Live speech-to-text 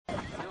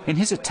In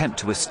his attempt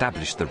to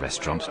establish the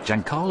restaurant,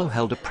 Giancarlo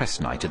held a press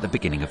night at the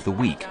beginning of the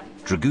week,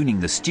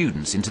 dragooning the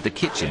students into the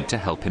kitchen to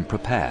help him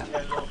prepare.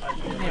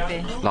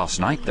 Last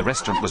night, the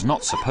restaurant was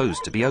not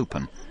supposed to be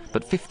open,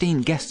 but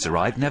 15 guests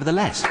arrived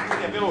nevertheless.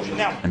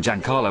 And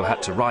Giancarlo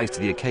had to rise to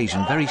the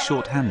occasion very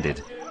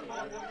short-handed.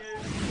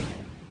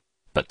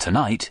 But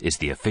tonight is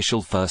the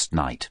official first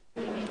night.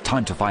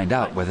 Time to find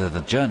out whether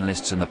the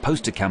journalists and the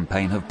poster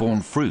campaign have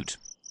borne fruit.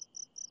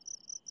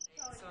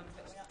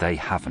 They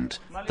haven't.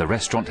 The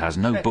restaurant has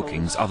no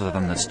bookings other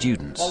than the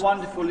students. What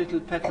wonderful little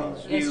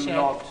petals you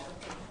lot.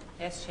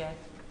 Yes, chef.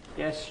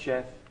 Yes,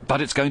 chef. But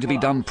it's going to be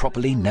done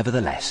properly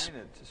nevertheless.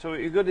 So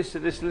you got this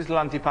little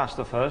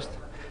antipasto first,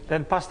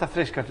 then pasta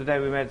fresca. Today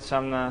we made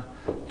some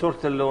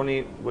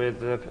tortelloni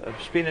with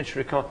spinach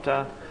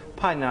ricotta,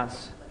 pine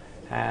nuts,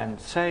 and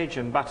sage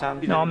and butter.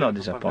 No, I'm not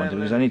disappointed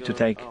because I need to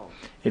take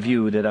a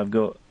view that I've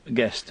got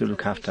guests to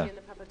look after,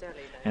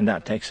 and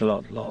that takes a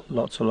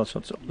lots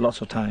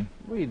of time.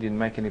 We didn't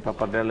make any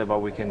pappardelle, but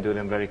we can do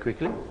them very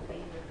quickly.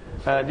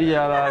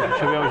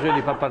 Abbiamo già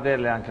di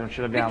pappardelle anche, non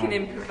ce l'abbiamo. We can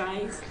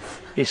improvise.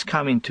 It's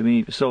coming to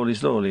me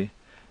slowly,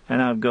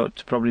 and I've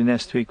got probably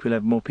next week we'll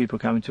have more people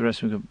coming to the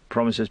restaurant.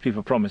 Promises,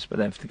 people promise, but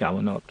they have to come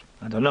or not.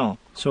 I don't know.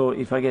 So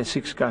if I get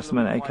 6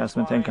 customers, 8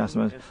 customers, 10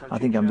 customers, I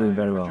think I'm doing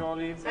very well.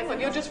 Hang on,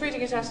 you're just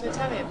reading it out in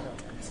Italian?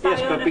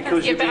 Yes, but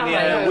because you've been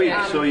here a week,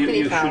 so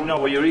you should know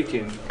what you're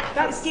eating.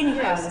 That's guinea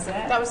fowl, is it?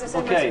 That was the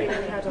same Okay,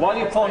 recipe we had on. while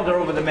you ponder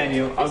over the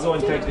menu, I'll go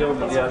and take the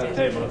order at the other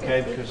table,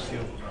 okay? Because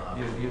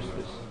you're used to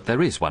this.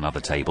 There is one other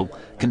table,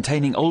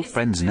 containing old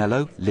friends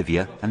Nello,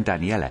 Livia and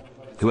Daniele,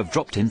 who have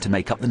dropped in to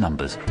make up the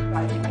numbers.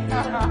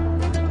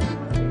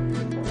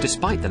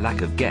 Despite the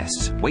lack of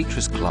guests,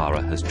 waitress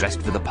Clara has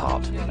dressed for the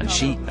part, and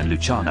she and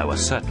Luciano are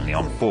certainly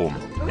on form.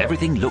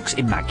 Everything looks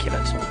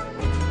immaculate.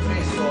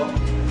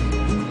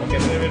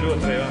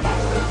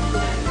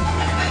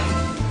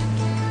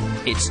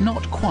 It's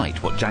not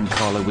quite what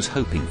Giancarlo was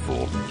hoping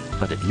for,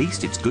 but at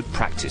least it's good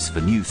practice for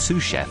new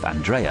sous chef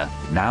Andrea,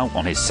 now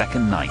on his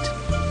second night.